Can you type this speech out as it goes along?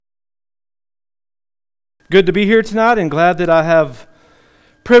good to be here tonight and glad that I have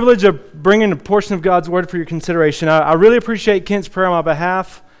privilege of bringing a portion of God's Word for your consideration. I really appreciate Kent's prayer on my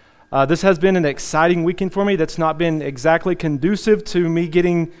behalf. This has been an exciting weekend for me that's not been exactly conducive to me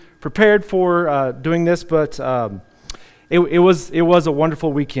getting prepared for doing this, but it was a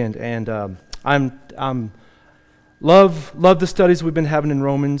wonderful weekend, and I'm love the studies we've been having in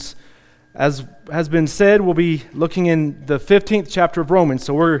Romans. As has been said, we'll be looking in the 15th chapter of Romans,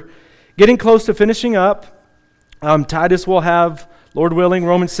 so we're getting close to finishing up. Titus will have, Lord willing,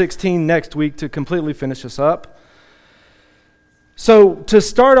 Romans 16 next week to completely finish us up. So to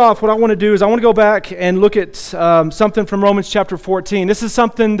start off, what I want to do is I want to go back and look at something from Romans chapter 14. This is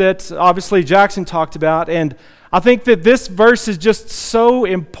something that obviously Jackson talked about, and I think that this verse is just so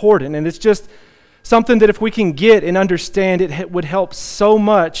important, and it's just something that if we can get and understand, it would help so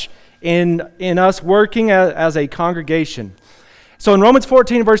much in us working as a congregation. So in Romans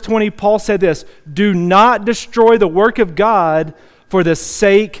 14, verse 20, Paul said this: "Do not destroy the work of God for the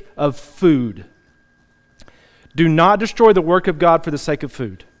sake of food." Do not destroy the work of God for the sake of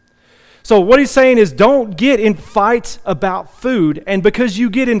food. So what he's saying is don't get in fights about food, and because you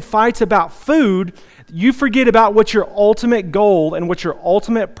get in fights about food, you forget about what your ultimate goal and what your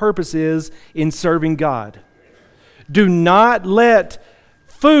ultimate purpose is in serving God. Do not let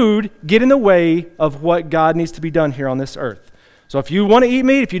food get in the way of what God needs to be done here on this earth. So if you want to eat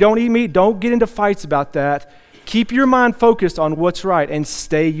meat, if you don't eat meat, don't get into fights about that. Keep your mind focused on what's right and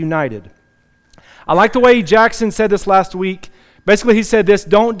stay united. I like the way Jackson said this last week. Basically, he said this: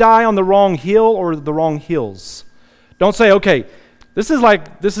 don't die on the wrong hill or the wrong hills. Don't say, okay, this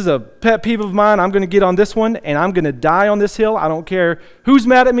is a pet peeve of mine. I'm going to get on this one and I'm going to die on this hill. I don't care who's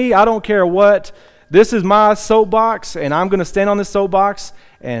mad at me. I don't care what. This is my soapbox and I'm going to stand on this soapbox,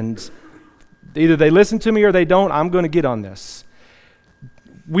 and either they listen to me or they don't. I'm going to get on this.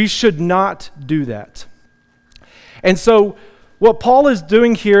 We should not do that. And so what Paul is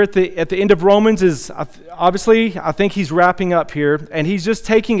doing here at the end of Romans is, obviously, I think he's wrapping up here, and he's just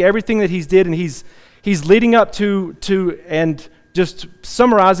taking everything that he's did and he's leading up to and just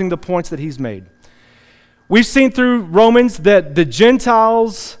summarizing the points that he's made. We've seen through Romans that the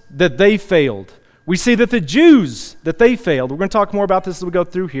Gentiles, that they failed. We see that the Jews, that they failed. We're going to talk more about this as we go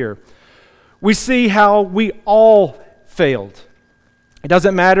through here. We see how we all failed. It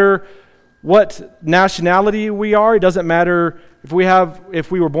doesn't matter what nationality we are. It doesn't matter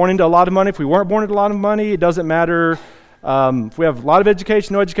if we were born into a lot of money, if we weren't born into a lot of money. It doesn't matter if we have a lot of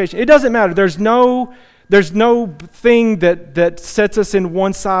education, no education. It doesn't matter. There's no thing that sets us in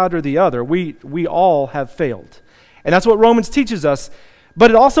one side or the other. We all have failed. And that's what Romans teaches us.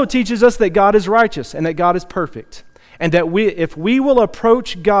 But it also teaches us that God is righteous and that God is perfect. And that if we will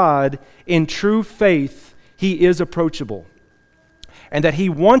approach God in true faith, He is approachable. And that He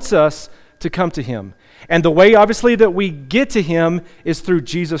wants us to come to Him. And the way, obviously, that we get to Him is through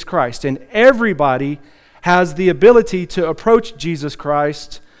Jesus Christ. And everybody has the ability to approach Jesus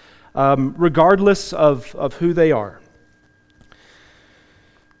Christ regardless of who they are.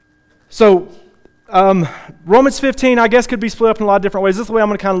 So, Romans 15, I guess, could be split up in a lot of different ways. This is the way I'm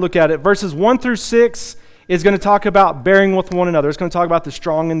going to kind of look at it. Verses 1 through 6 is going to talk about bearing with one another. It's going to talk about the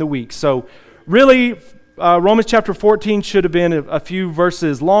strong and the weak. So, really, Romans chapter 14 should have been a few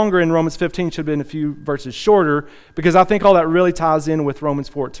verses longer, and Romans 15 should have been a few verses shorter, because I think all that really ties in with Romans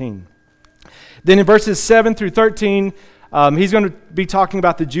 14. Then in verses 7 through 13, he's going to be talking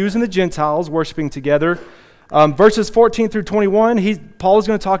about the Jews and the Gentiles worshiping together. Verses 14 through 21, Paul is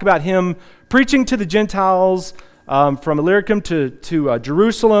going to talk about him preaching to the Gentiles from Illyricum to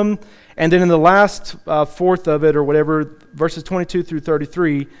Jerusalem. And then in the last fourth of it, or whatever, verses 22 through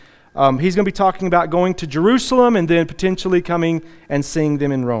 33, he's going to be talking about going to Jerusalem and then potentially coming and seeing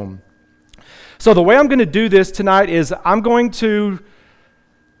them in Rome. So the way I'm going to do this tonight is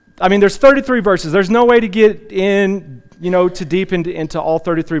there's 33 verses. There's no way to get in, too deep into all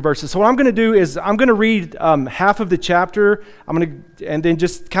 33 verses. So what I'm going to do is I'm going to read half of the chapter. And then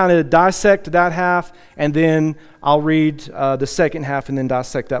just kind of dissect that half, and then I'll read the second half and then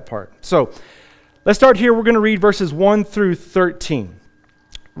dissect that part. So let's start here. We're going to read verses 1 through 13.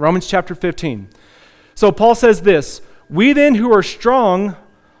 Romans chapter 15. So Paul says this: "We then who are strong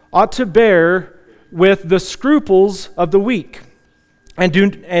ought to bear with the scruples of the weak,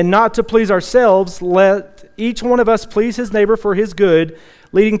 and not to please ourselves. Let each one of us please his neighbor for his good,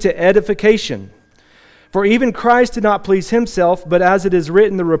 leading to edification. For even Christ did not please himself, but as it is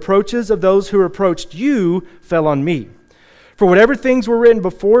written, the reproaches of those who reproached you fell on me. For whatever things were written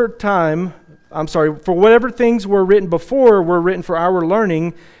before were written for our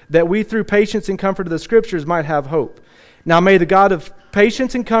learning, that we through patience and comfort of the Scriptures might have hope. Now may the God of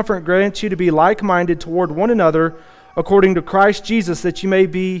patience and comfort grant you to be like-minded toward one another according to Christ Jesus, that you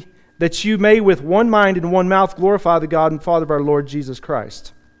may with one mind and one mouth glorify the God and Father of our Lord Jesus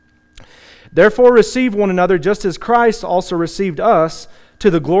Christ. Therefore receive one another just as Christ also received us to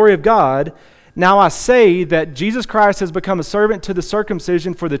the glory of God. Now I say that Jesus Christ has become a servant to the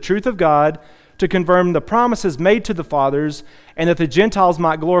circumcision for the truth of God, to confirm the promises made to the fathers, and that the Gentiles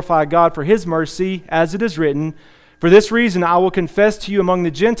might glorify God for his mercy, as it is written, for this reason I will confess to you among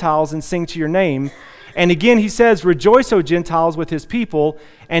the Gentiles and sing to your name. And again he says, rejoice, O Gentiles, with his people.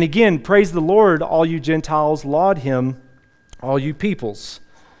 And again, praise the Lord, all you Gentiles, laud him, all you peoples.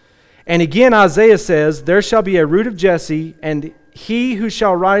 And again Isaiah says, there shall be a root of Jesse, and he who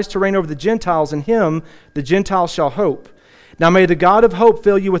shall rise to reign over the Gentiles, in him the Gentiles shall hope. Now may the God of hope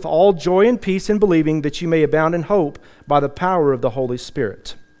fill you with all joy and peace in believing, that you may abound in hope by the power of the Holy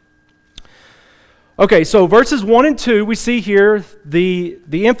Spirit. Okay, so verses 1 and 2, we see here the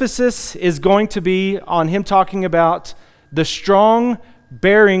emphasis is going to be on him talking about the strong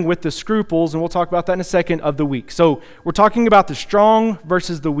bearing with the scruples, and we'll talk about that in a second, of the weak. So we're talking about the strong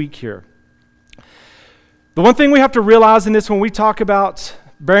versus the weak here. The one thing we have to realize in this when we talk about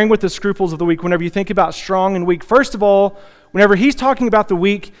bearing with the scruples of the weak, whenever you think about strong and weak, first of all, whenever he's talking about the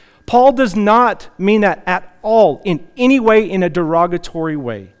weak, Paul does not mean that at all in any way in a derogatory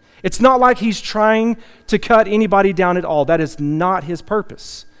way. It's not like he's trying to cut anybody down at all. That is not his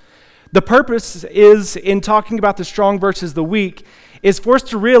purpose. The purpose is, in talking about the strong versus the weak, is for us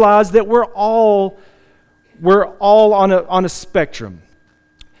to realize that we're all on a spectrum.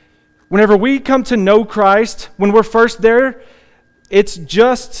 Whenever we come to know Christ, when we're first there, it's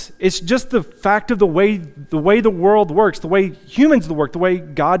just the fact of the way the world works, the way humans work, the way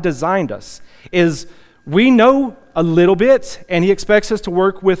God designed us, is we know a little bit, and he expects us to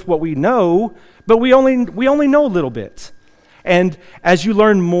work with what we know, but we only know a little bit. And as you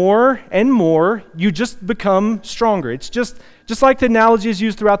learn more and more, you just become stronger. It's just like the analogy is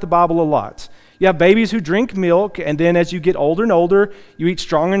used throughout the Bible a lot. You have babies who drink milk, and then as you get older and older, you eat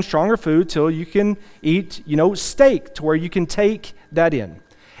stronger and stronger food till you can eat, steak, to where you can take that in.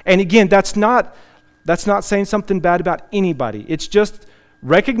 And again, that's not saying something bad about anybody. It's just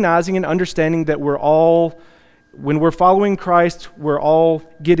recognizing and understanding that we're all, when we're following Christ, we're all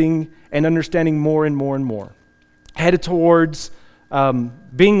getting and understanding more and more and more, headed towards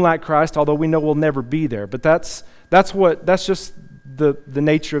being like Christ, although we know we'll never be there. But that's just the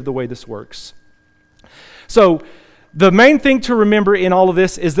nature of the way this works. So the main thing to remember in all of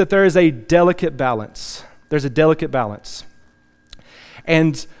this is that there is a delicate balance. There's a delicate balance.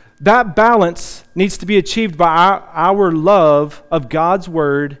 And that balance needs to be achieved by our love of God's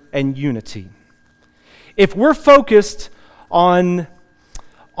word and unity. If we're focused on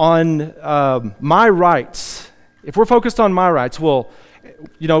my rights, well,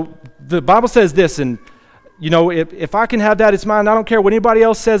 the Bible says this, and if I can have that, it's mine. I don't care what anybody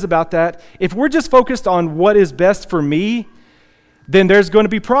else says about that. If we're just focused on what is best for me, then there's going to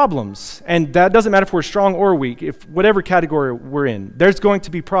be problems. And that doesn't matter if we're strong or weak. If whatever category we're in, there's going to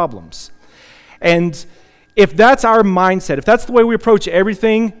be problems. And if that's our mindset, if that's the way we approach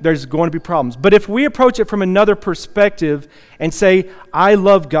everything, there's going to be problems. But if we approach it from another perspective and say, I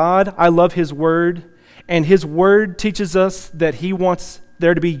love God, I love his word, and his word teaches us that he wants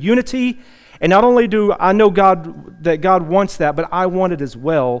there to be unity, and not only do I know that God wants that, but I want it as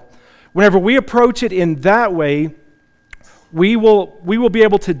well. Whenever we approach it in that way, we will be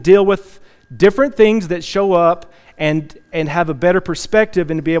able to deal with different things that show up and have a better perspective,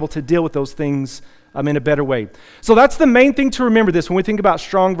 and to be able to deal with those things in a better way. So that's the main thing to remember this when we think about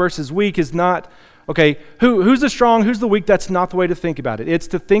strong versus weak, is not, okay, who's the strong, who's the weak? That's not the way to think about it. It's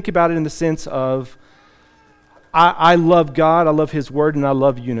to think about it in the sense of, I love God, I love his word, and I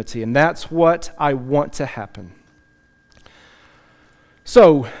love unity. And that's what I want to happen.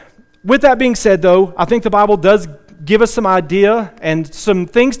 So with that being said, though, I think the Bible does give us some idea and some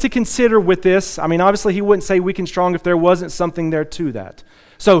things to consider with this. I mean, obviously he wouldn't say weak and strong if there wasn't something there to that.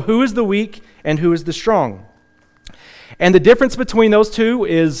 So who is the weak and who is the strong? And the difference between those two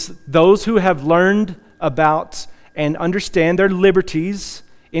is those who have learned about and understand their liberties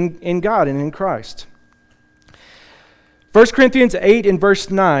in God and in Christ. 1 Corinthians 8 in verse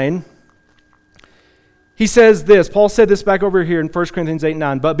 9, he says this, Paul said this back over here in 1 Corinthians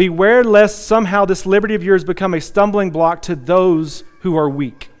 8:9, but beware lest somehow this liberty of yours become a stumbling block to those who are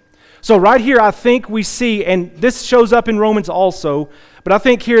weak. So right here I think we see, and this shows up in Romans also, but I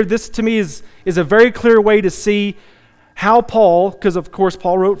think here this to me is a very clear way to see how Paul, because of course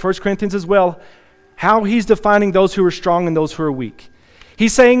Paul wrote 1 Corinthians as well, how he's defining those who are strong and those who are weak.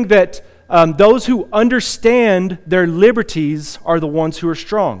 He's saying that those who understand their liberties are the ones who are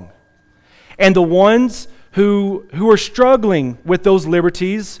strong. And the ones who are struggling with those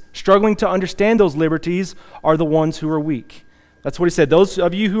liberties, struggling to understand those liberties, are the ones who are weak. That's what he said. Those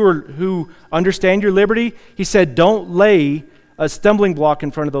of you who understand your liberty, he said, don't lay a stumbling block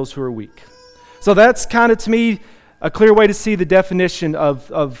in front of those who are weak. So that's kind of, to me, a clear way to see the definition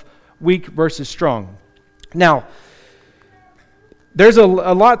of weak versus strong. Now, there's a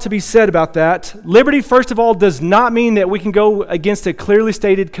lot to be said about that. Liberty, first of all, does not mean that we can go against a clearly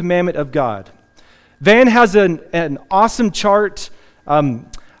stated commandment of God. Van has an awesome chart. I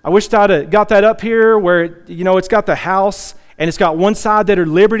wished I'd have got that up here where, it's got the house, and it's got one side that are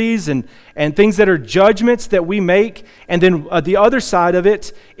liberties and things that are judgments that we make, and then the other side of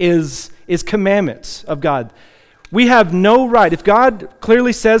it is commandments of God. We have no right. If God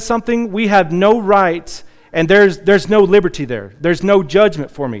clearly says something, we have no right. And there's no liberty there. There's no judgment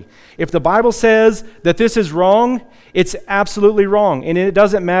for me. If the Bible says that this is wrong, it's absolutely wrong. And it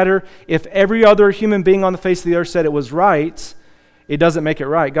doesn't matter if every other human being on the face of the earth said it was right, it doesn't make it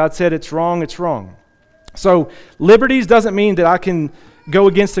right. God said it's wrong, it's wrong. So liberties doesn't mean that I can go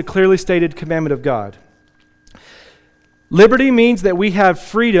against a clearly stated commandment of God. Liberty means that we have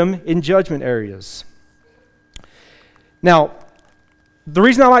freedom in judgment areas. Now, the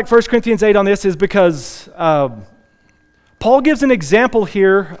reason I like 1 Corinthians 8 on this is because Paul gives an example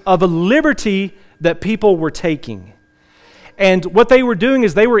here of a liberty that people were taking. And what they were doing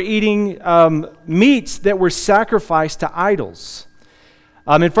is they were eating meats that were sacrificed to idols.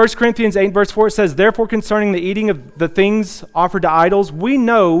 In 1 Corinthians 8 verse 4 it says, "Therefore concerning the eating of the things offered to idols, we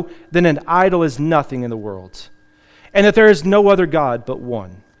know that an idol is nothing in the world, and that there is no other God but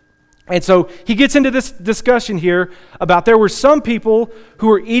one." And so he gets into this discussion here about there were some people who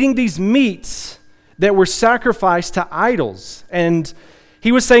were eating these meats that were sacrificed to idols. And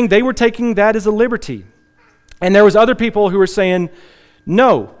he was saying they were taking that as a liberty. And there was other people who were saying,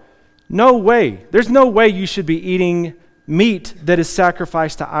 no way. There's no way you should be eating meat that is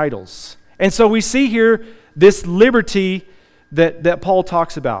sacrificed to idols. And so we see here this liberty that Paul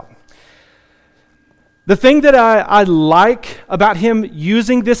talks about. The thing that I like about him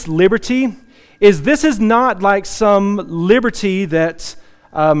using this liberty is this is not like some liberty that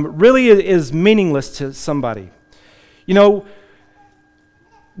really is meaningless to somebody.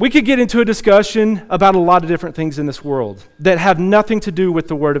 We could get into a discussion about a lot of different things in this world that have nothing to do with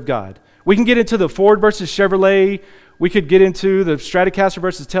the Word of God. We can get into the Ford versus Chevrolet. We could get into the Stratocaster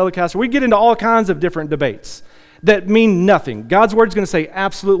versus Telecaster. We get into all kinds of different debates that mean nothing. God's Word is going to say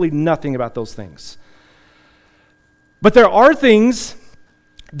absolutely nothing about those things. But there are things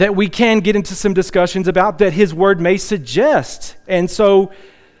that we can get into some discussions about that His Word may suggest. And so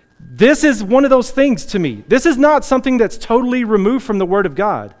this is one of those things to me. This is not something that's totally removed from the Word of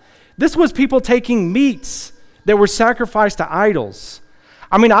God. This was people taking meats that were sacrificed to idols.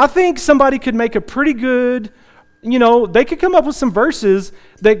 I think somebody could make a pretty good, they could come up with some verses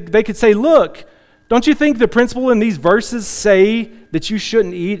that they could say, look, don't you think the principle in these verses say that you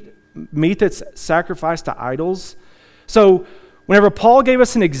shouldn't eat meat that's sacrificed to idols? So whenever Paul gave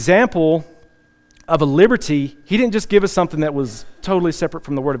us an example of a liberty, he didn't just give us something that was totally separate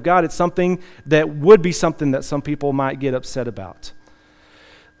from the Word of God. It's something that would be something that some people might get upset about.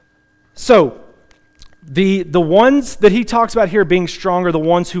 So the ones that he talks about here being strong are the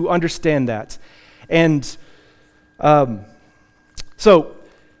ones who understand that. And so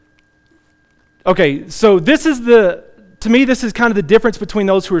this is to me, this is kind of the difference between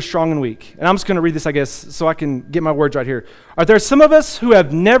those who are strong and weak. And I'm just going to read this, I guess, so I can get my words right here. Are there some of us who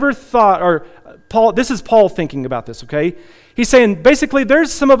have never thought, or this is Paul thinking about this, okay? He's saying, basically,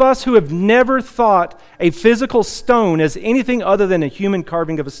 there's some of us who have never thought a physical stone as anything other than a human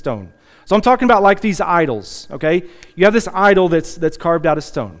carving of a stone. So I'm talking about like these idols, okay? You have this idol that's carved out of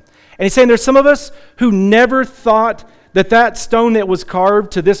stone. And he's saying there's some of us who never thought that stone that was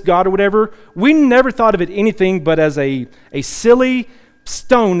carved to this god or whatever, we never thought of it anything but as a silly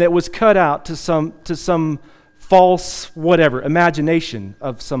stone that was cut out to some false whatever, imagination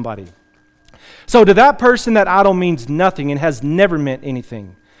of somebody. So to that person, that idol means nothing and has never meant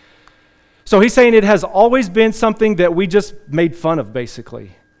anything. So he's saying it has always been something that we just made fun of,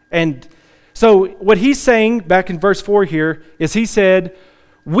 basically. And so what he's saying back in verse 4 here is he said,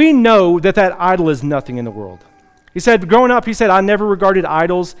 we know that idol is nothing in the world. He said, growing up, I never regarded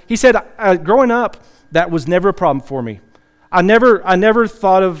idols. He said, growing up, that was never a problem for me. I never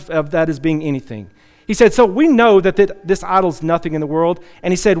thought of that as being anything. He said, so we know that this idol's nothing in the world.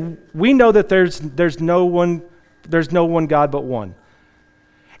 And he said, we know that there's no one God but one.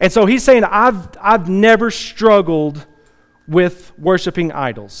 And so he's saying, I've never struggled with worshiping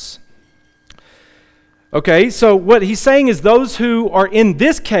idols. Okay, so what he's saying is those who are in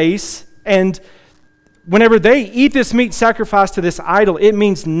this case, and whenever they eat this meat sacrificed to this idol, it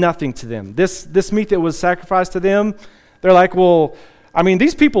means nothing to them. This meat that was sacrificed to them, they're like, well, I mean,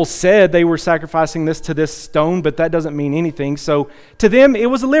 these people said they were sacrificing this to this stone, but that doesn't mean anything. So to them, it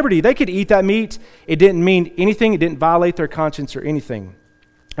was a liberty. They could eat that meat. It didn't mean anything. It didn't violate their conscience or anything.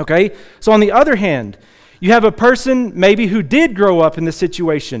 Okay, so on the other hand, you have a person maybe who did grow up in this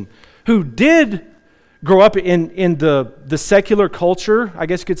situation, who did grow up in the secular culture, I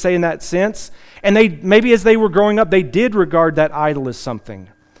guess you could say in that sense, and they maybe as they were growing up, they did regard that idol as something.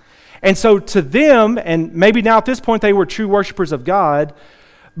 And so to them, and maybe now at this point they were true worshipers of God,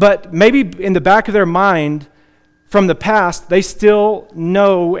 but maybe in the back of their mind from the past, they still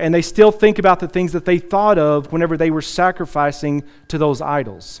know and they still think about the things that they thought of whenever they were sacrificing to those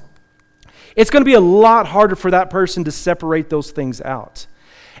idols. It's going to be a lot harder for that person to separate those things out.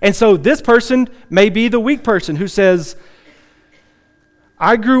 And so this person may be the weak person who says,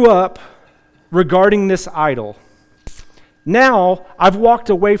 I grew up regarding this idol. Now I've walked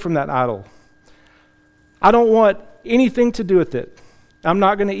away from that idol. I don't want anything to do with it. I'm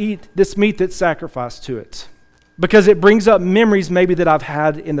not going to eat this meat that's sacrificed to it because it brings up memories maybe that I've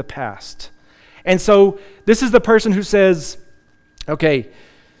had in the past. And so this is the person who says, okay,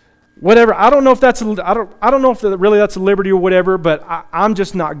 whatever. I don't know if that's I don't know if really that's a liberty or whatever, but I'm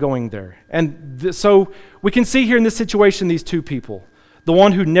just not going there. And so we can see here in this situation these two people. The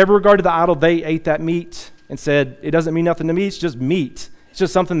one who never regarded the idol, they ate that meat and said, it doesn't mean nothing to me. It's just meat. It's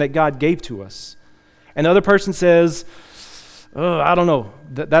just something that God gave to us. And the other person says, I don't know.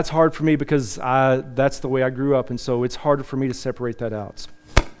 That's hard for me because that's the way I grew up, and so it's harder for me to separate that out.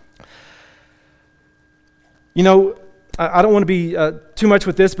 You know, I don't want to be too much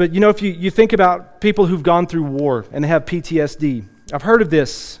with this, but you know, if you think about people who've gone through war and they have PTSD, I've heard of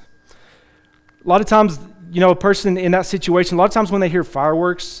this. A lot of times, you know, a person in that situation, a lot of times when they hear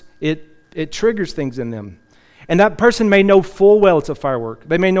fireworks, it triggers things in them. And that person may know full well it's a firework.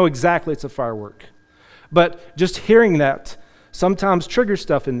 They may know exactly it's a firework. But just hearing that sometimes triggers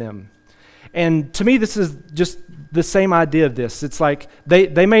stuff in them. And to me, this is just the same idea of this. It's like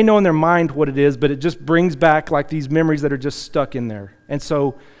they may know in their mind what it is, but it just brings back like these memories that are just stuck in there. And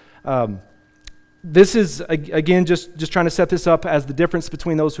so this is, again, just trying to set this up as the difference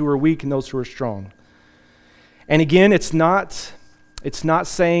between those who are weak and those who are strong. And again, it's not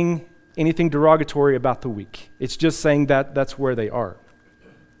saying anything derogatory about the weak. It's just saying that that's where they are.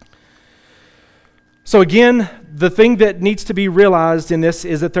 So again, the thing that needs to be realized in this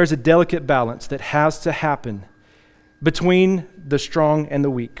is that there's a delicate balance that has to happen between the strong and the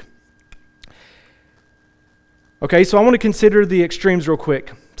weak. Okay, so I want to consider the extremes real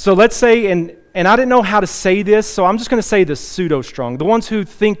quick. So let's say, and I didn't know how to say this, so I'm just going to say the pseudo-strong, the ones who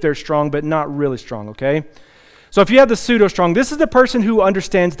think they're strong but not really strong, okay? So if you have the pseudo-strong, this is the person who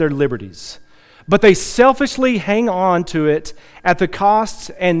understands their liberties, but they selfishly hang on to it at the costs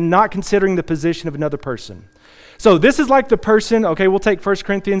and not considering the position of another person. So this is like the person, okay, we'll take 1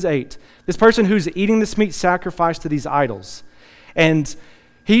 Corinthians 8, this person who's eating this meat sacrificed to these idols. And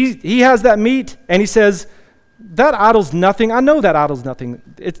he has that meat and he says, that idol's nothing. I know that idol's nothing.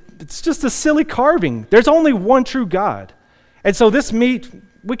 It's just a silly carving. There's only one true God. And so this meat,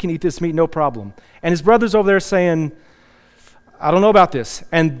 we can eat this meat, no problem. And his brother's over there saying, I don't know about this.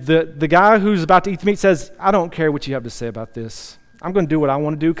 And the guy who's about to eat the meat says, I don't care what you have to say about this. I'm going to do what I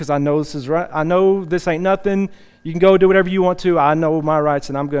want to do because I know this is right. I know this ain't nothing. You can go do whatever you want to. I know my rights,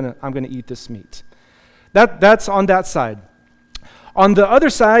 and I'm going to eat this meat. That's on that side. On the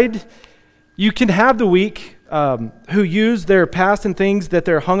other side, you can have the weak who use their past and things that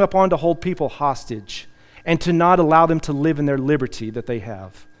they're hung up on to hold people hostage and to not allow them to live in their liberty that they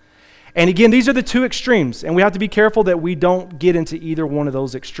have. And again, these are the two extremes, and we have to be careful that we don't get into either one of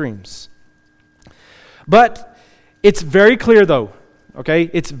those extremes. But it's very clear, though, okay?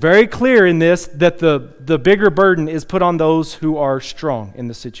 It's very clear in this that the bigger burden is put on those who are strong in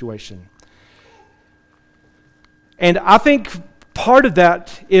the situation. And I think part of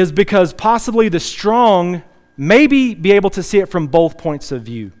that is because possibly the strong maybe be able to see it from both points of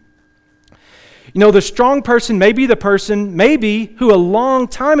view. You know, the strong person may be the person, maybe, who a long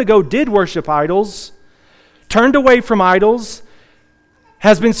time ago did worship idols, turned away from idols,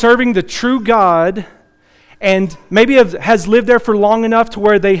 has been serving the true God, and maybe has lived there for long enough to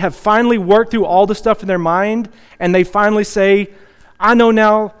where they have finally worked through all the stuff in their mind, and they finally say, I know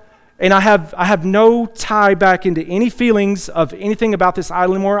now, and I have no tie back into any feelings of anything about this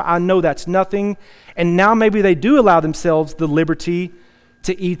idol anymore. I know that's nothing. And now maybe they do allow themselves the liberty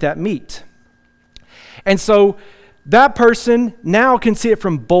to eat that meat. And so that person now can see it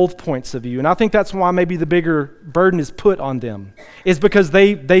from both points of view. And I think that's why maybe the bigger burden is put on them, is because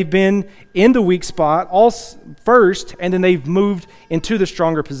they've been in the weak spot first, and then they've moved into the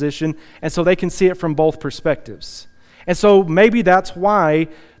stronger position, and so they can see it from both perspectives. And so maybe that's why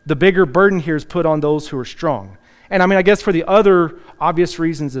the bigger burden here is put on those who are strong. And I mean, I guess for the other obvious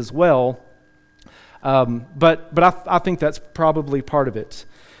reasons as well, but I think that's probably part of it.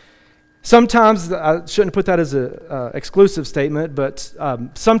 Sometimes, I shouldn't put that as an exclusive statement, but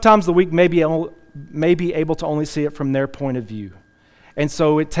sometimes the weak may be able to only see it from their point of view. And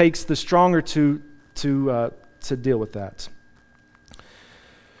so it takes the stronger to deal with that.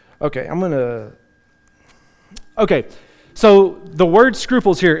 Okay, so the word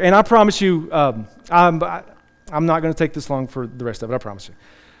scruples here, and I promise you, I'm not going to take this long for the rest of it, I promise you.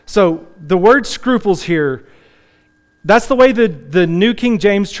 So the word scruples here, that's the way the New King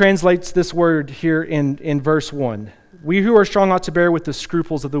James translates this word here in verse 1. We who are strong ought to bear with the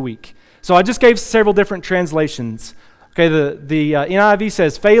scruples of the weak. So I just gave several different translations. Okay, the NIV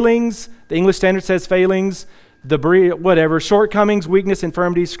says failings, the English Standard says failings, shortcomings, weakness,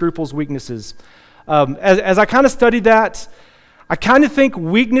 infirmities, scruples, weaknesses. As I kind of studied that, I kind of think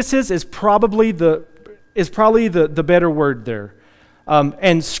weaknesses is probably the better word there.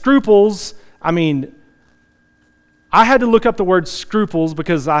 And scruples, I mean, I had to look up the word scruples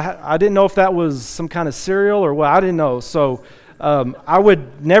because I didn't know if that was some kind of cereal or what. I didn't know. So I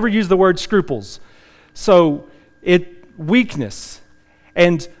would never use the word scruples. So weakness.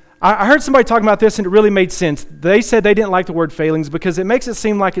 And I heard somebody talking about this and it really made sense. They said they didn't like the word failings because it makes it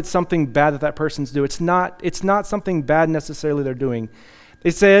seem like it's something bad that person's doing. It's not something bad necessarily they're doing.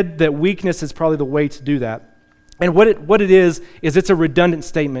 They said that weakness is probably the way to do that. And what it is it's a redundant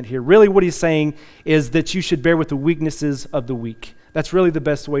statement here. Really what he's saying is that you should bear with the weaknesses of the weak. That's really the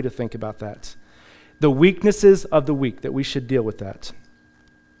best way to think about that. The weaknesses of the weak, that we should deal with that.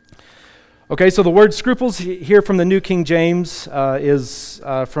 Okay, so the word scruples here from the New King James is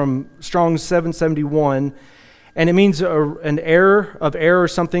from Strong's 771, and it means an error or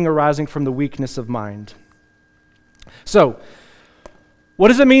something arising from the weakness of mind. So, what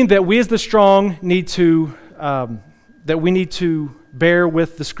does it mean that we as the strong need to bear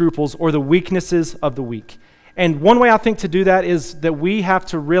with the scruples or the weaknesses of the weak? And one way I think to do that is that we have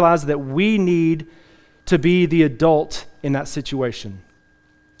to realize that we need to be the adult in that situation.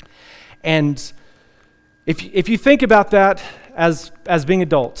 And if you think about that as being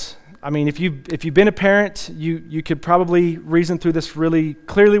adults, I mean, if you've been a parent, you could probably reason through this really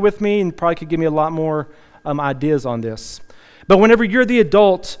clearly with me and probably could give me a lot more ideas on this. But whenever you're the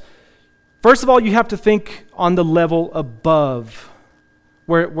adult, first of all, you have to think on the level above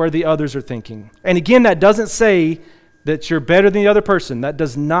where the others are thinking. And again, that doesn't say that you're better than the other person. That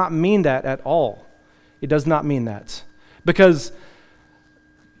does not mean that at all. It does not mean that. Because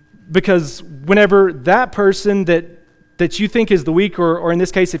whenever that person that you think is the weak, or in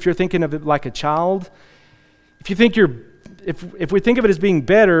this case, if you're thinking of it like a child, if we think of it as being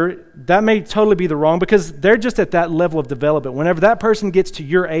better, that may totally be the wrong, because they're just at that level of development. Whenever that person gets to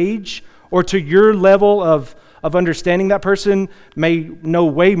your age or to your level of understanding, that person may know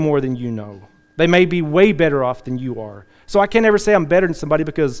way more than you know. They may be way better off than you are. So I can't ever say I'm better than somebody,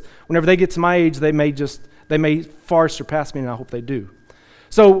 because whenever they get to my age, they may far surpass me, and I hope they do.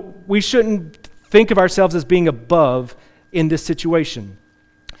 So we shouldn't think of ourselves as being above in this situation.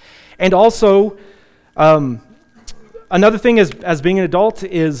 And also, another thing as being an adult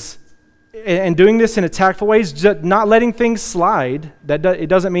is, and doing this in a tactful way, is just not letting things slide. It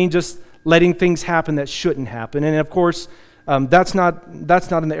doesn't mean just letting things happen that shouldn't happen. And of course, that's not in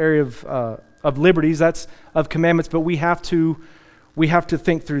the area of liberties. That's of commandments. But we have to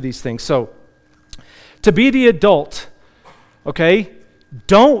think through these things. So, to be the adult, okay,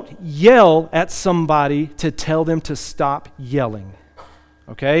 don't yell at somebody to tell them to stop yelling.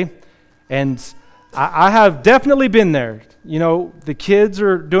 Okay, and I have definitely been there. You know, the kids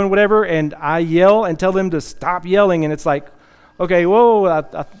are doing whatever, and I yell and tell them to stop yelling, and it's like, okay, whoa,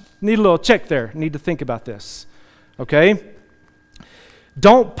 I need a little check there. Need to think about this. Okay?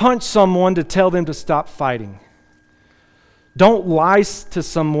 Don't punch someone to tell them to stop fighting. Don't lie to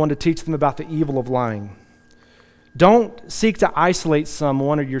someone to teach them about the evil of lying. Don't seek to isolate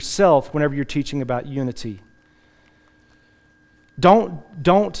someone or yourself whenever you're teaching about unity.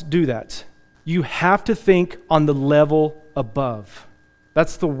 Don't do that. You have to think on the level above.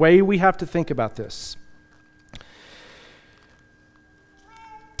 That's the way we have to think about this.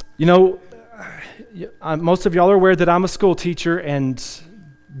 You know, most of y'all are aware that I'm a school teacher, and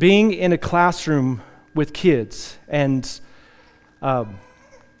being in a classroom with kids, and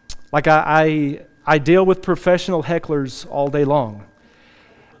like I I deal with professional hecklers all day long.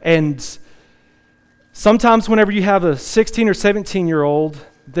 And sometimes whenever you have a 16 or 17-year-old,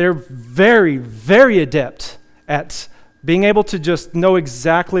 they're very, very adept at being able to just know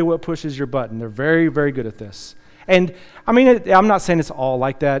exactly what pushes your button. They're very, very good at this. And I mean, I'm not saying it's all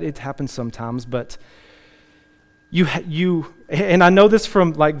like that. It happens sometimes, but you, and I know this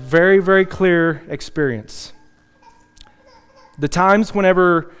from like very, very clear experience. The times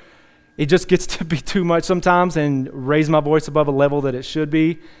whenever it just gets to be too much sometimes and raise my voice above a level that it should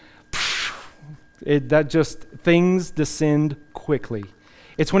be, things descend quickly.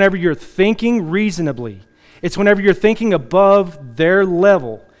 It's whenever you're thinking reasonably. It's whenever you're thinking above their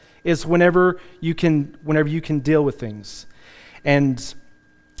level. Is whenever you can deal with things. And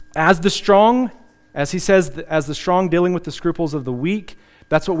as the strong, as he says, as the strong dealing with the scruples of the weak,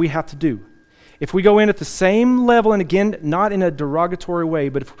 that's what we have to do. If we go in at the same level, and again, not in a derogatory way,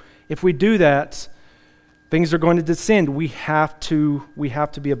 but if we do that, things are going to descend. We have to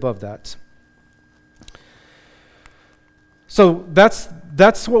be above that. So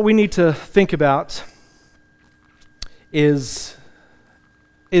that's what we need to think about is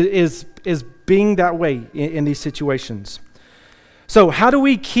being that way in these situations. So how do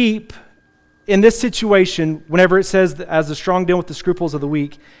we keep, in this situation, whenever it says, as the strong deal with the scruples of the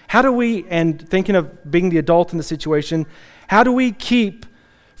weak, how do we, and thinking of being the adult in the situation, how do we keep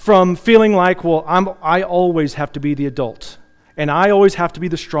from feeling like, well, I always have to be the adult, and I always have to be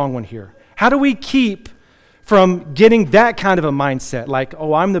the strong one here? How do we keep from getting that kind of a mindset, like,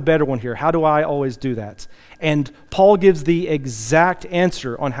 oh, I'm the better one here. How do I always do that? And Paul gives the exact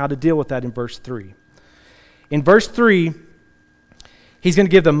answer on how to deal with that in verse 3. In verse 3, he's going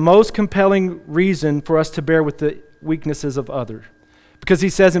to give the most compelling reason for us to bear with the weaknesses of others. Because he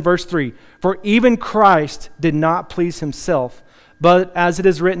says in verse 3, "For even Christ did not please himself, but as it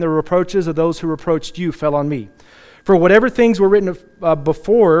is written, the reproaches of those who reproached you fell on me. For whatever things were written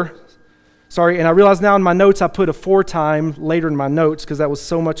before," and I realize now in my notes I put a 4 time later in my notes because that was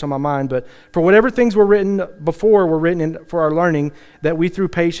so much on my mind. But for whatever things were written before were written for our learning, that we through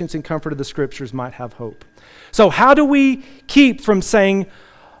patience and comfort of the Scriptures might have hope. So how do we keep from saying,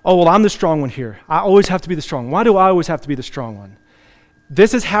 oh, well, I'm the strong one here. I always have to be the strong one. Why do I always have to be the strong one?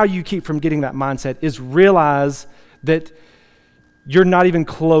 This is how you keep from getting that mindset, is realize that you're not even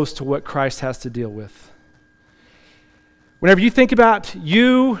close to what Christ has to deal with. Whenever you think about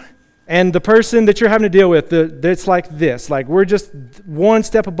you and the person that you're having to deal with, it's like this. Like we're just one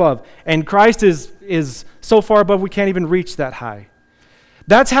step above. And Christ is so far above we can't even reach that high.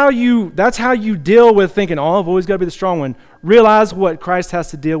 That's how you deal with thinking, oh, I've always got to be the strong one. Realize what Christ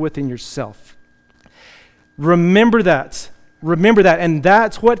has to deal with in yourself. Remember that. And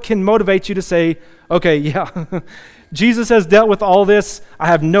that's what can motivate you to say, okay, yeah, Jesus has dealt with all this. I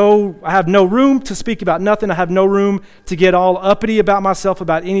have no room to speak about nothing. I have no room to get all uppity about myself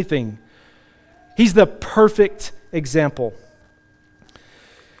about anything. He's the perfect example.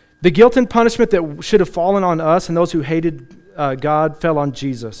 The guilt and punishment that should have fallen on us and those who hated God fell on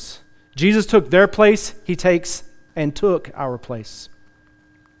Jesus. Jesus took their place. He took our place.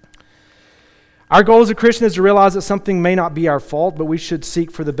 Our goal as a Christian is to realize that something may not be our fault, but we should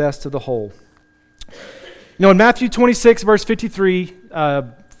seek for the best of the whole. You know, in Matthew 26, verse 53,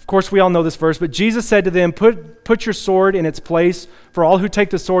 of course we all know this verse, but Jesus said to them, put your sword in its place, for all who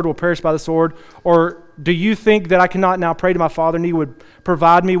take the sword will perish by the sword. Or do you think that I cannot now pray to my Father, and he would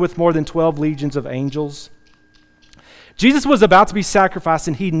provide me with more than 12 legions of angels? Jesus was about to be sacrificed,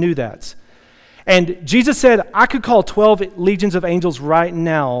 and he knew that. And Jesus said, I could call 12 legions of angels right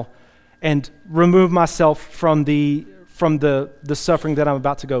now and remove myself from the suffering that I'm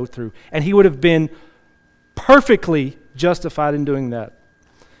about to go through. And he would have been perfectly justified in doing that.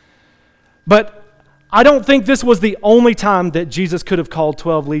 But I don't think this was the only time that Jesus could have called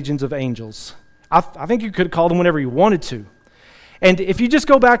 12 legions of angels. I think he could have called them whenever he wanted to. And if you just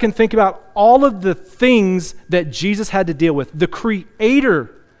go back and think about all of the things that Jesus had to deal with, the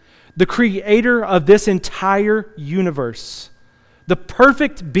creator of this entire universe, the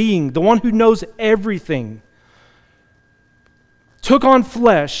perfect being, the one who knows everything, took on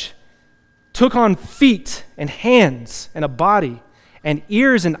flesh, took on feet and hands and a body and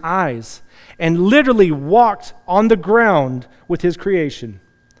ears and eyes, and literally walked on the ground with his creation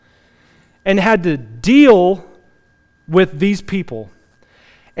and had to deal with these people.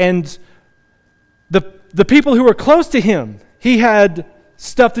 And the people who were close to him, he had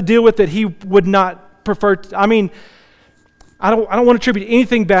stuff to deal with that he would not prefer. I don't want to attribute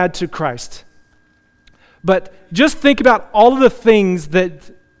anything bad to Christ. But just think about all of the things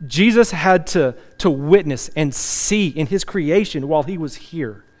that Jesus had to witness and see in his creation while he was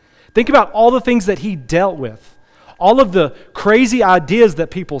here. Think about all the things that he dealt with, all of the crazy ideas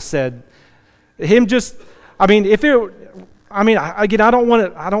that people said. Him just, I mean, again, I don't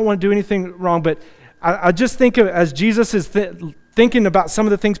want to do anything wrong, but I just think of, as Jesus is thinking about some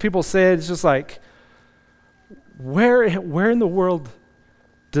of the things people said, it's just like, where in the world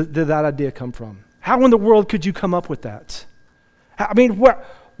did that idea come from? How in the world could you come up with that? I mean, what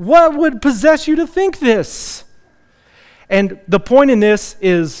would possess you to think this? And the point in this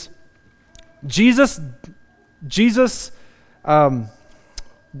is Jesus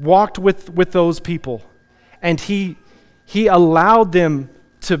walked with those people, and he allowed them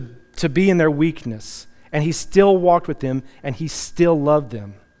to be in their weakness, and he still walked with them, and he still loved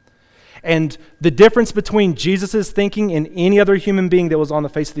them. And the difference between Jesus' thinking and any other human being that was on the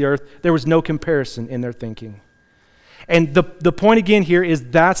face of the earth, there was no comparison in their thinking. And the point again here is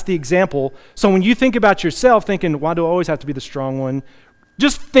that's the example. So when you think about yourself thinking, why do I always have to be the strong one?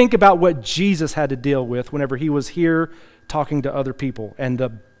 Just think about what Jesus had to deal with whenever he was here talking to other people and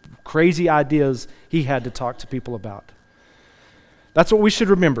the crazy ideas he had to talk to people about. That's what we should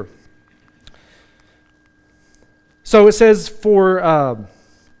remember. So it says, for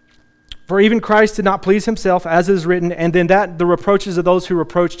even Christ did not please himself, as is written, and then that the reproaches of those who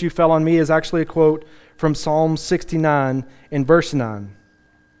reproached you fell on me is actually a quote from Psalm 69 in verse 9.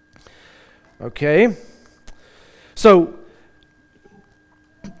 Okay. So,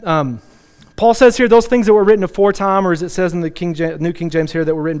 Paul says here, those things that were written aforetime, or as it says in the New King James here,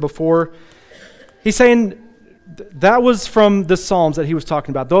 that were written before, he's saying that was from the Psalms that he was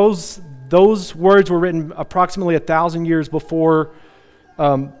talking about. Those words were written approximately 1,000 years before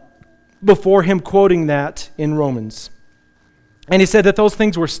him quoting that in Romans. And he said that those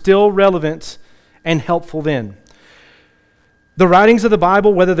things were still relevant and helpful then. The writings of the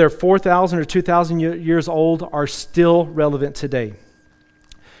Bible, whether they're 4,000 or 2,000 years old, are still relevant today.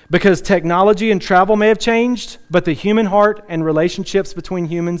 Because technology and travel may have changed, but the human heart and relationships between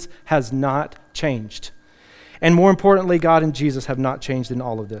humans has not changed. And more importantly, God and Jesus have not changed in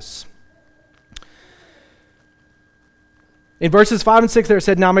all of this. In verses 5 and 6 there it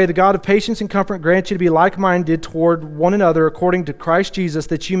said, now may the God of patience and comfort grant you to be like-minded toward one another according to Christ Jesus,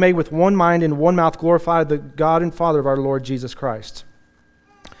 that you may with one mind and one mouth glorify the God and Father of our Lord Jesus Christ.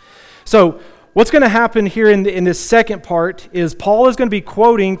 So what's going to happen here in this second part is Paul is going to be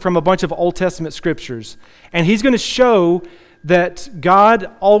quoting from a bunch of Old Testament scriptures. And he's going to show that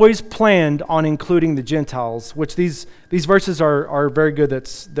God always planned on including the Gentiles, which these verses are very good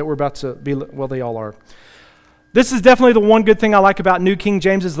that we're about to be, well, they all are. This is definitely the one good thing I like about New King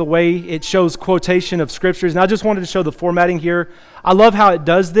James is the way it shows quotation of scriptures. And I just wanted to show the formatting here. I love how it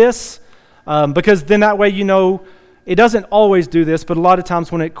does this because then that way you know it doesn't always do this, but a lot of times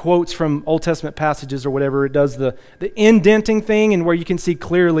when it quotes from Old Testament passages or whatever, it does the indenting thing and where you can see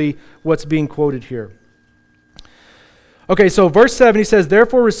clearly what's being quoted here. Okay, so verse 7, he says,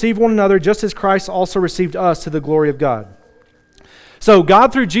 therefore receive one another just as Christ also received us to the glory of God. So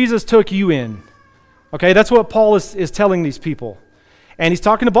God through Jesus took you in. Okay, that's what Paul is telling these people. And he's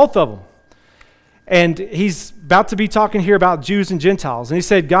talking to both of them. And he's about to be talking here about Jews and Gentiles. And he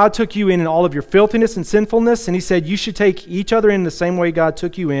said, God took you in all of your filthiness and sinfulness. And he said, you should take each other in the same way God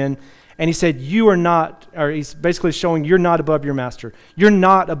took you in. And he said, you are not, or he's basically showing you're not above your master. You're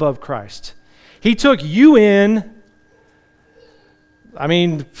not above Christ. He took you in. I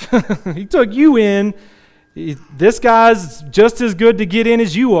mean, he took you in. This guy's just as good to get in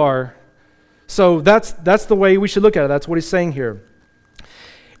as you are. So that's the way we should look at it. That's what he's saying here.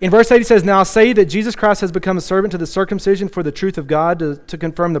 In verse 8 he says, now say that Jesus Christ has become a servant to the circumcision for the truth of God to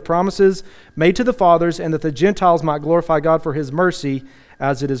confirm the promises made to the fathers, and that the Gentiles might glorify God for his mercy,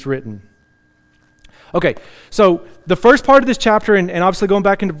 as it is written. Okay, so the first part of this chapter, and obviously going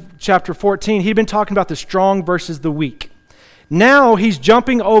back into chapter 14, he'd been talking about the strong versus the weak. Now he's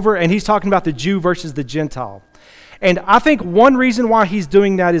jumping over and he's talking about the Jew versus the Gentile. And I think one reason why he's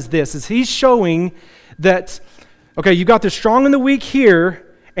doing that is this, is he's showing that, okay, you've got the strong and the weak here,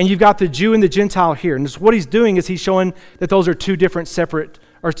 and you've got the Jew and the Gentile here. And what he's doing is he's showing that those are two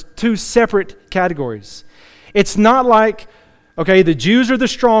separate categories. It's not like, okay, the Jews are the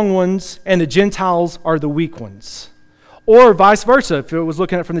strong ones and the Gentiles are the weak ones. Or vice versa, if it was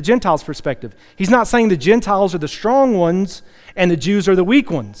looking at it from the Gentiles' perspective. He's not saying the Gentiles are the strong ones and the Jews are the weak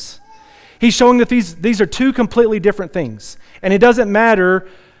ones. He's showing that these are two completely different things. And it doesn't matter,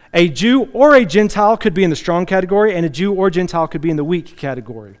 a Jew or a Gentile could be in the strong category, and a Jew or Gentile could be in the weak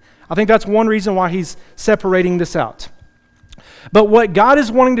category. I think that's one reason why he's separating this out. But what God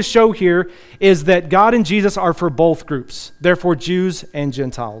is wanting to show here is that God and Jesus are for both groups, therefore Jews and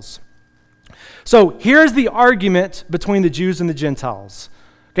Gentiles. So here's the argument between the Jews and the Gentiles.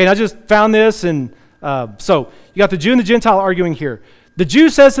 Okay, and I just found this, and so you got the Jew and the Gentile arguing here. The Jew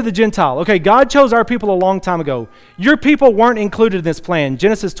says to the Gentile, okay, God chose our people a long time ago. Your people weren't included in this plan.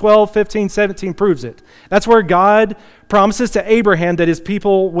 Genesis 12, 15, 17 proves it. That's where God promises to Abraham that his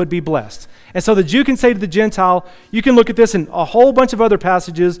people would be blessed. And so the Jew can say to the Gentile, you can look at this in a whole bunch of other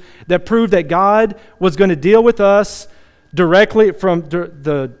passages that prove that God was going to deal with us directly from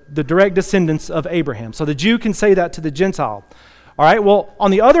the direct descendants of Abraham. So the Jew can say that to the Gentile. All right, well,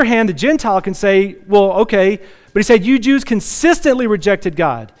 on the other hand, the Gentile can say, well, okay, but he said, you Jews consistently rejected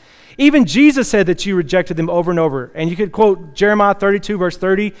God. Even Jesus said that you rejected them over and over. And you could quote Jeremiah 32, verse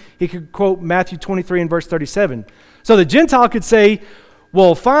 30. He could quote Matthew 23 and verse 37. So the Gentile could say,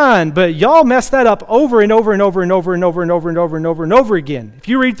 well, fine, but y'all messed that up over and over and over and over and over and over and over and over and over again. If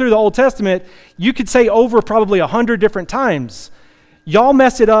you read through the Old Testament, you could say over probably 100 different times. Y'all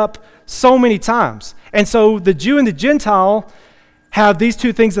messed it up so many times. And so the Jew and the Gentile have these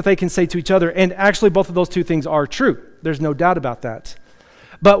two things that they can say to each other, and actually both of those two things are true. There's no doubt about that.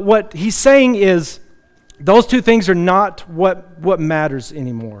 But what he's saying is those two things are not what matters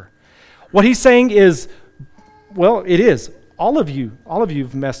anymore. What he's saying is, well, it is. All of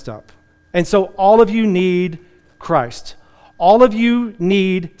you've messed up. And so all of you need Christ. All of you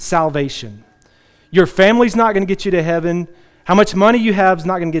need salvation. Your family's not going to get you to heaven. How much money you have is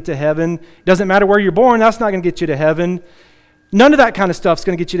not going to get to heaven. Doesn't matter where you're born, that's not going to get you to heaven. None of that kind of stuff is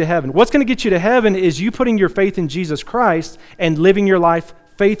going to get you to heaven. What's going to get you to heaven is you putting your faith in Jesus Christ and living your life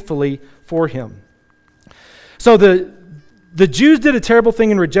faithfully for him. So the Jews did a terrible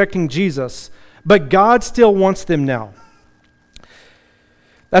thing in rejecting Jesus, but God still wants them now.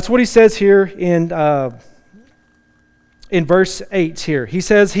 That's what he says here in verse 8 here. He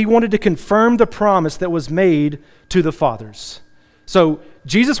says he wanted to confirm the promise that was made to the fathers. So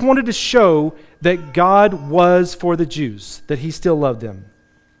Jesus wanted to show that God was for the Jews, that he still loved them.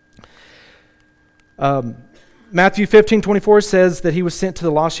 Matthew 15:24 says that he was sent to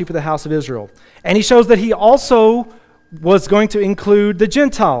the lost sheep of the house of Israel. And he shows that he also was going to include the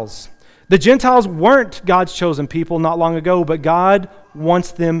Gentiles. The Gentiles weren't God's chosen people not long ago, but God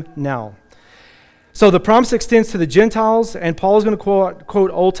wants them now. So the promise extends to the Gentiles, and Paul is going to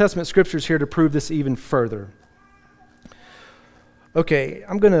quote Old Testament scriptures here to prove this even further. Okay,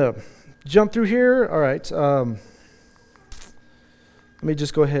 I'm going to jump through here. All right. Let me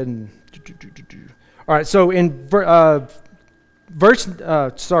just go ahead and... All right, so in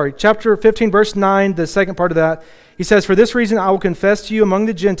chapter 15, verse 9, the second part of that, he says, for this reason I will confess to you among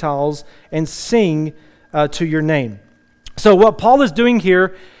the Gentiles and sing to your name. So what Paul is doing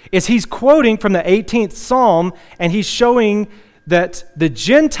here is he's quoting from the 18th Psalm, and he's showing that the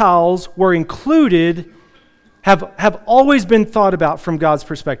Gentiles were included, have always been thought about from God's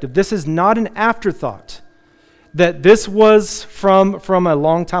perspective. This is not an afterthought, that this was from a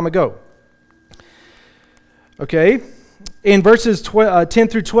long time ago. Okay, in verses 10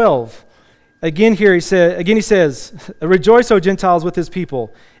 through 12, again he says, rejoice, O Gentiles, with his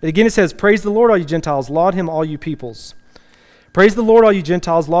people. And again it says, praise the Lord, all you Gentiles, laud him, all you peoples. Praise the Lord, all you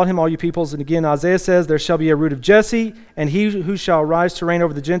Gentiles, laud him, all you peoples. And again, Isaiah says, there shall be a root of Jesse, and he who shall rise to reign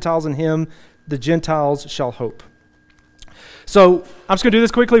over the Gentiles, in him the Gentiles shall hope. So I'm just going to do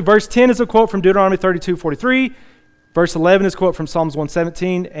this quickly. Verse 10 is a quote from Deuteronomy 32:43. Verse 11 is a quote from Psalms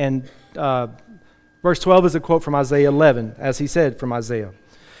 117, and verse 12 is a quote from Isaiah 11, as he said from Isaiah.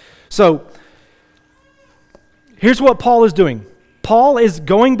 So here's what Paul is doing. Paul is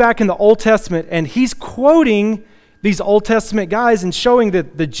going back in the Old Testament, and he's quoting these Old Testament guys and showing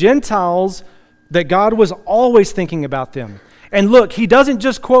that the Gentiles, that God was always thinking about them. And look, he doesn't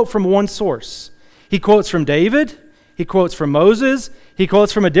just quote from one source. He quotes from David, he quotes from Moses, he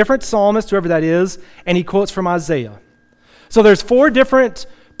quotes from a different psalmist, whoever that is, and he quotes from Isaiah. So there's 4 different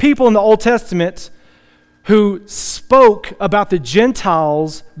people in the Old Testament who spoke about the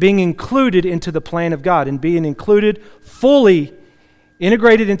Gentiles being included into the plan of God and being included, fully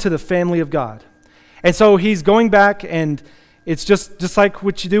integrated into the family of God. And so he's going back, and it's just like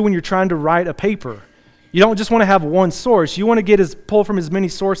what you do when you're trying to write a paper. You don't just want to have one source. You want to pull from as many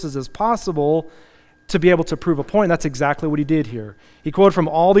sources as possible to be able to prove a point. And that's exactly what he did here. He quoted from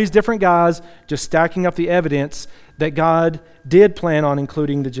all these different guys, just stacking up the evidence that God did plan on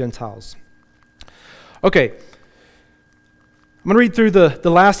including the Gentiles. Okay, I'm going to read through the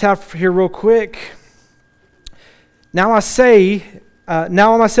last half here real quick. Now I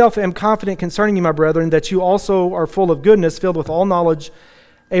myself am confident concerning you, my brethren, that you also are full of goodness, filled with all knowledge,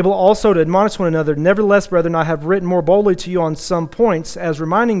 able also to admonish one another. Nevertheless, brethren, I have written more boldly to you on some points, as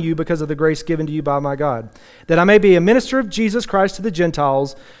reminding you because of the grace given to you by my God, that I may be a minister of Jesus Christ to the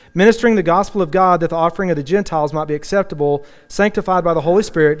Gentiles, ministering the gospel of God, that the offering of the Gentiles might be acceptable, sanctified by the Holy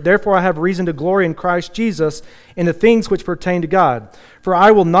Spirit. Therefore I have reason to glory in Christ Jesus in the things which pertain to God. For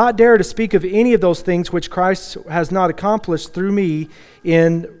I will not dare to speak of any of those things which Christ has not accomplished through me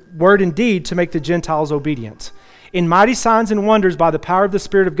in word and deed to make the Gentiles obedient, in mighty signs and wonders by the power of the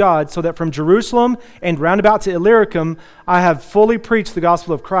Spirit of God, so that from Jerusalem and round about to Illyricum I have fully preached the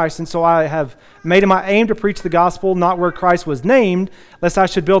gospel of Christ. And so I have made it my aim to preach the gospel, not where Christ was named, lest I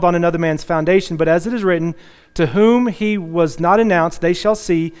should build on another man's foundation. But as it is written, to whom he was not announced, they shall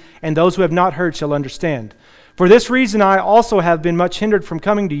see, and those who have not heard shall understand. For this reason I also have been much hindered from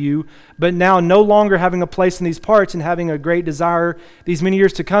coming to you, but now no longer having a place in these parts and having a great desire these many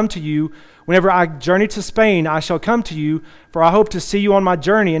years to come to you, whenever I journey to Spain, I shall come to you, for I hope to see you on my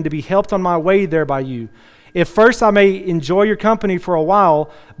journey and to be helped on my way there by you. If first I may enjoy your company for a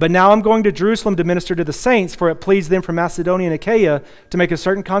while, but now I'm going to Jerusalem to minister to the saints, for it pleased them from Macedonia and Achaia to make a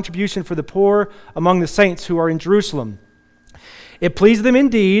certain contribution for the poor among the saints who are in Jerusalem. It pleased them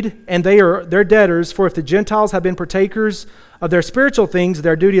indeed, and they are their debtors, for if the Gentiles have been partakers of their spiritual things,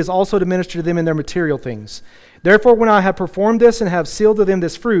 their duty is also to minister to them in their material things. Therefore, when I have performed this and have sealed to them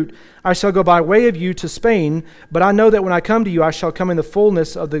this fruit, I shall go by way of you to Spain, but I know that when I come to you, I shall come in the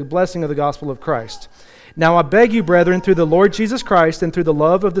fullness of the blessing of the gospel of Christ. Now I beg you, brethren, through the Lord Jesus Christ and through the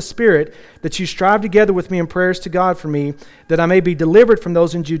love of the Spirit, that you strive together with me in prayers to God for me, that I may be delivered from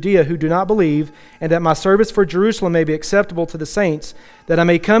those in Judea who do not believe, and that my service for Jerusalem may be acceptable to the saints, that I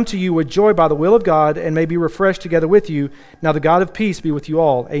may come to you with joy by the will of God, and may be refreshed together with you. Now the God of peace be with you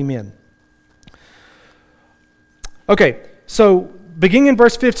all. Amen. Okay, so beginning in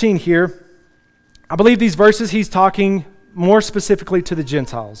verse 15 here, I believe these verses he's talking more specifically to the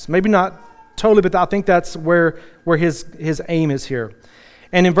Gentiles. Maybe not totally, but I think that's where his aim is here.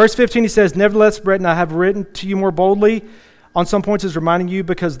 And in verse 15 he says, Nevertheless, brethren, I have written to you more boldly on some points, is reminding you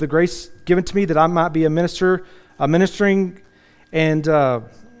because of the grace given to me that I might be a minister, ministering. And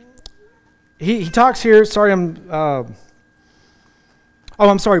he talks here, verse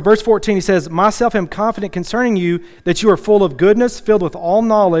 14, he says, Myself am confident concerning you that you are full of goodness, filled with all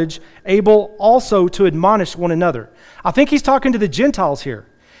knowledge, able also to admonish one another. I think he's talking to the Gentiles here.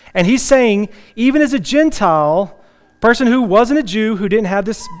 And he's saying, even as a Gentile, person who wasn't a Jew, who didn't have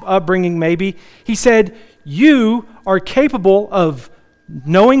this upbringing maybe, he said, you are capable of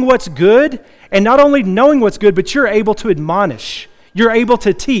knowing what's good, and not only knowing what's good, but you're able to admonish. You're able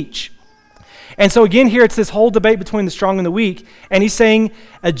to teach. And so again here, it's this whole debate between the strong and the weak. And he's saying,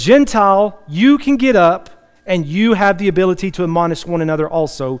 a Gentile, you can get up and you have the ability to admonish one another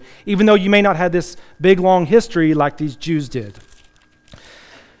also, even though you may not have this big, long history like these Jews did.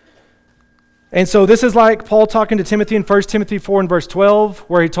 And so this is like Paul talking to Timothy in 1 Timothy 4 and verse 12,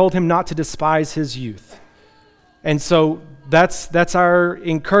 where he told him not to despise his youth. And so that's our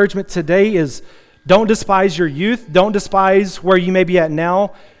encouragement today is don't despise your youth. Don't despise where you may be at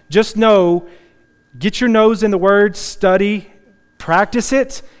now. Just know, get your nose in the Word, study, practice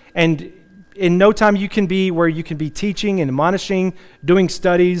it, and in no time you can be where you can be teaching and admonishing, doing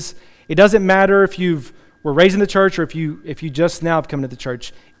studies. It doesn't matter if were raised in the church or if you just now have come to the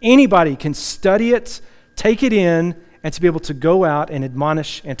church. Anybody can study it, take it in, and to be able to go out and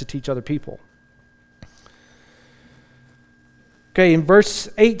admonish and to teach other people. Okay, in verse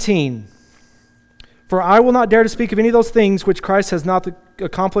 18, For I will not dare to speak of any of those things which Christ has not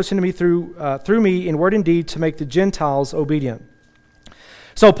accomplished in me through me in word and deed to make the Gentiles obedient.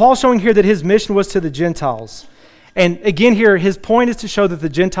 So Paul's showing here that his mission was to the Gentiles. And again here, his point is to show that the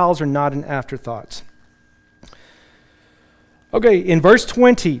Gentiles are not an afterthought. Okay, in verse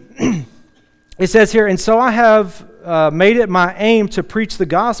 20, it says here, And so I have made it my aim to preach the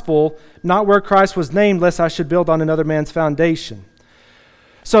gospel, not where Christ was named, lest I should build on another man's foundation.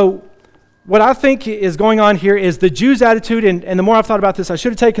 So what I think is going on here is the Jews' attitude, and the more I've thought about this, I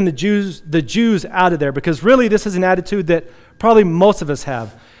should have taken the Jews out of there, because really this is an attitude that probably most of us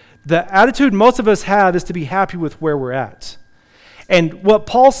have. The attitude most of us have is to be happy with where we're at. And what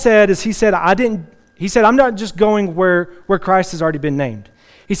Paul said is he said, I'm not just going where Christ has already been named.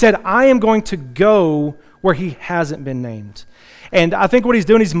 He said, I am going to go where he hasn't been named. And I think what he's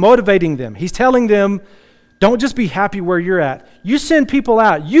doing, he's motivating them. He's telling them, don't just be happy where you're at. You send people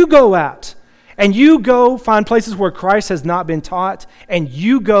out. You go out. And you go find places where Christ has not been taught. And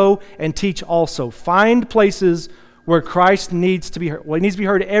you go and teach also. Find places where Christ needs to be heard. Well, he needs to be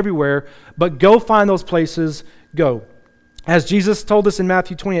heard everywhere. But go find those places. Go. As Jesus told us in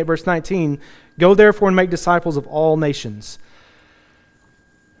Matthew 28, verse 19, Go therefore and make disciples of all nations.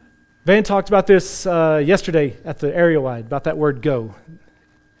 Van talked about this yesterday at the area wide, about that word go.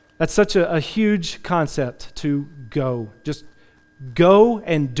 That's such a huge concept, to go. Just go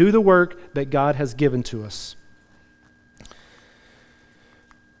and do the work that God has given to us.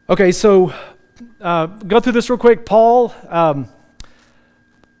 Okay, so go through this real quick. Paul,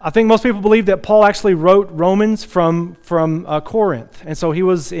 I think most people believe that Paul actually wrote Romans from Corinth, and so he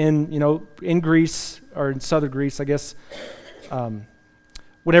was in Greece, or in southern Greece, I guess,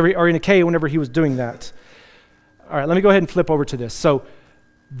 or in Achaia whenever he was doing that. All right, let me go ahead and flip over to this. So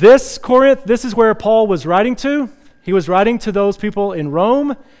this Corinth, this is where Paul was writing to. He was writing to those people in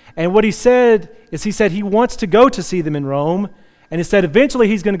Rome, and what he said is he wants to go to see them in Rome, and he said eventually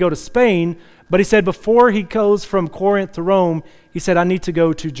he's going to go to Spain, but he said before he goes from Corinth to Rome, he said, I need to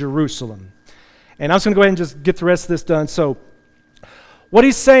go to Jerusalem. And I'm just going to go ahead and just get the rest of this done. So what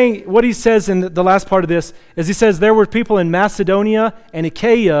he says in the last part of this is he says there were people in Macedonia and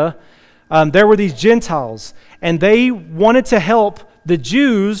Achaia, there were these Gentiles, and they wanted to help the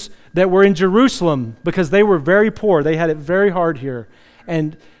Jews that were in Jerusalem because they were very poor. They had it very hard here.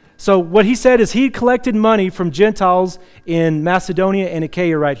 And so what he said is he collected money from Gentiles in Macedonia and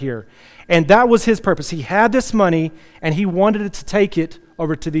Achaia right here. And that was his purpose. He had this money, and he wanted to take it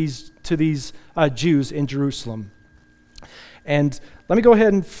over to these Jews in Jerusalem. And let me go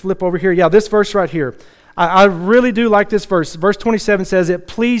ahead and flip over here. Yeah, this verse right here. I really do like this verse. Verse 27 says, it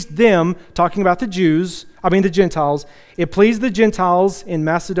pleased them, talking about the Gentiles, it pleased the Gentiles in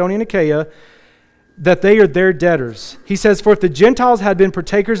Macedonia and Achaia that they are their debtors. He says, for if the Gentiles had been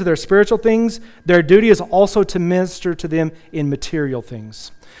partakers of their spiritual things, their duty is also to minister to them in material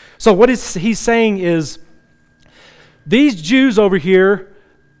things. So what he's saying is, these Jews over here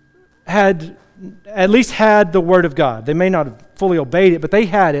had at least had the Word of God. They may not have fully obeyed it, but they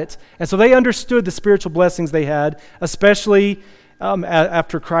had it. And so they understood the spiritual blessings they had, especially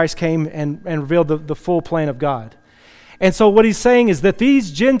after Christ came and revealed the full plan of God. And so what he's saying is that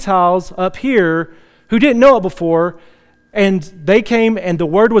these Gentiles up here who didn't know it before, and they came and the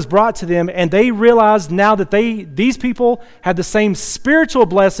Word was brought to them, and they realized now that these people had the same spiritual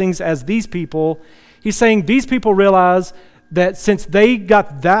blessings as these people. He's saying these people realize that since they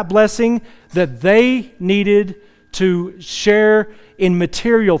got that blessing, that they needed to share in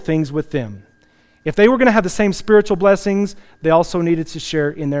material things with them. If they were going to have the same spiritual blessings, they also needed to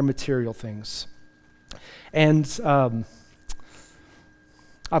share in their material things. And I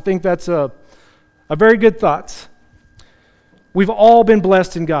think that's a very good thought. We've all been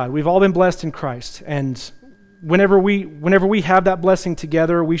blessed in God. We've all been blessed in Christ. And whenever we have that blessing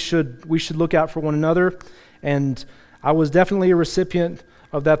together, we should look out for one another. And I was definitely a recipient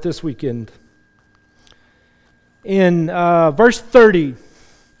of that this weekend. In verse 30,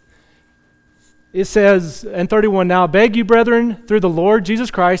 it says, and 31, now I beg you, brethren, through the Lord Jesus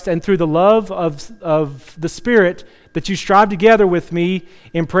Christ and through the love of the Spirit, that you strive together with me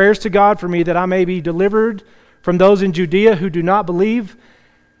in prayers to God for me, that I may be delivered from those in Judea who do not believe,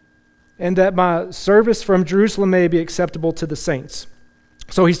 and that my service from Jerusalem may be acceptable to the saints.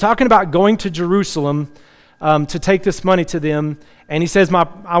 So he's talking about going to Jerusalem to take this money to them. And he says,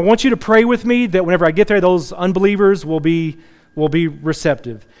 I want you to pray with me that whenever I get there, those unbelievers will be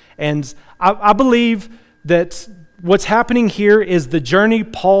receptive. And I believe that what's happening here is the journey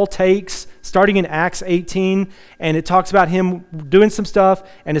Paul takes starting in Acts 18, and it talks about him doing some stuff,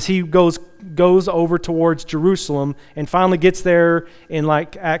 and as he goes over towards Jerusalem and finally gets there in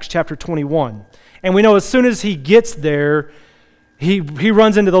like Acts chapter 21. And we know as soon as he gets there, he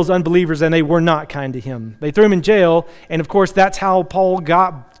runs into those unbelievers, and they were not kind to him. They threw him in jail, and of course that's how Paul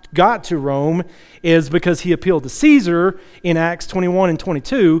got to Rome, is because he appealed to Caesar in Acts 21 and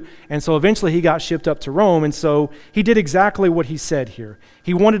 22, and so eventually he got shipped up to Rome, and so he did exactly what he said here.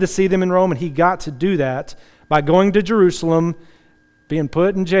 He wanted to see them in Rome, and he got to do that by going to Jerusalem, being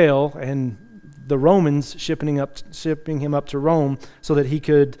put in jail, and the Romans shipping him up to Rome so that he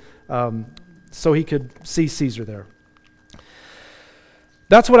could see Caesar there.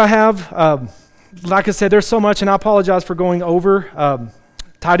 That's what I have. Like I said, there's so much, and I apologize for going over.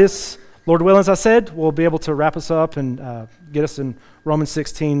 Titus, Lord willing, as I said, will be able to wrap us up and get us in Romans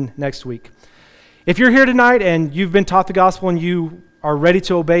 16 next week. If you're here tonight and you've been taught the gospel and you are ready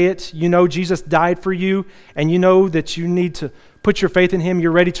to obey it, you know Jesus died for you, and you know that you need to put your faith in him,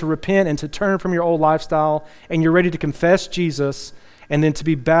 you're ready to repent and to turn from your old lifestyle, and you're ready to confess Jesus and then to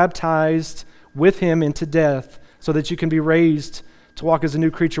be baptized with him into death so that you can be raised to walk as a new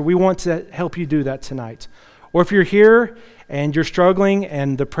creature. We want to help you do that tonight. Or if you're here and you're struggling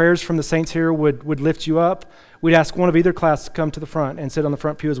and the prayers from the saints here would lift you up, we'd ask one of either class to come to the front and sit on the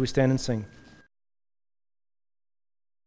front pew as we stand and sing.